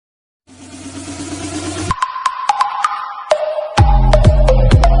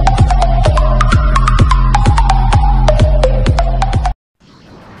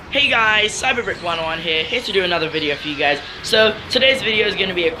guys, Cyberbrick101 here to do another video for you guys. So today's video is going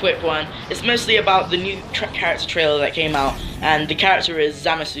to be a quick one. It's mostly about the new character trailer that came out, and the character is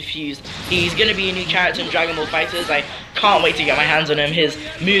Zamasu Fused. He's going to be a new character in Dragon Ball FighterZ. I can't wait to get my hands on him. His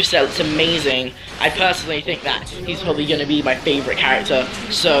moveset looks amazing. I personally think that he's probably going to be my favorite character.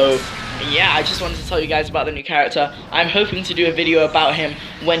 So yeah, I just wanted to tell you guys about the new character. I'm hoping to do a video about him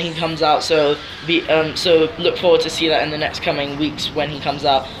when he comes out, so look forward to see that in the next coming weeks when he comes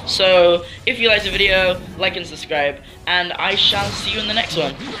out. So if you liked the video, like and subscribe, and I shall see you in the next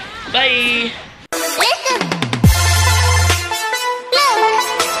one. Bye!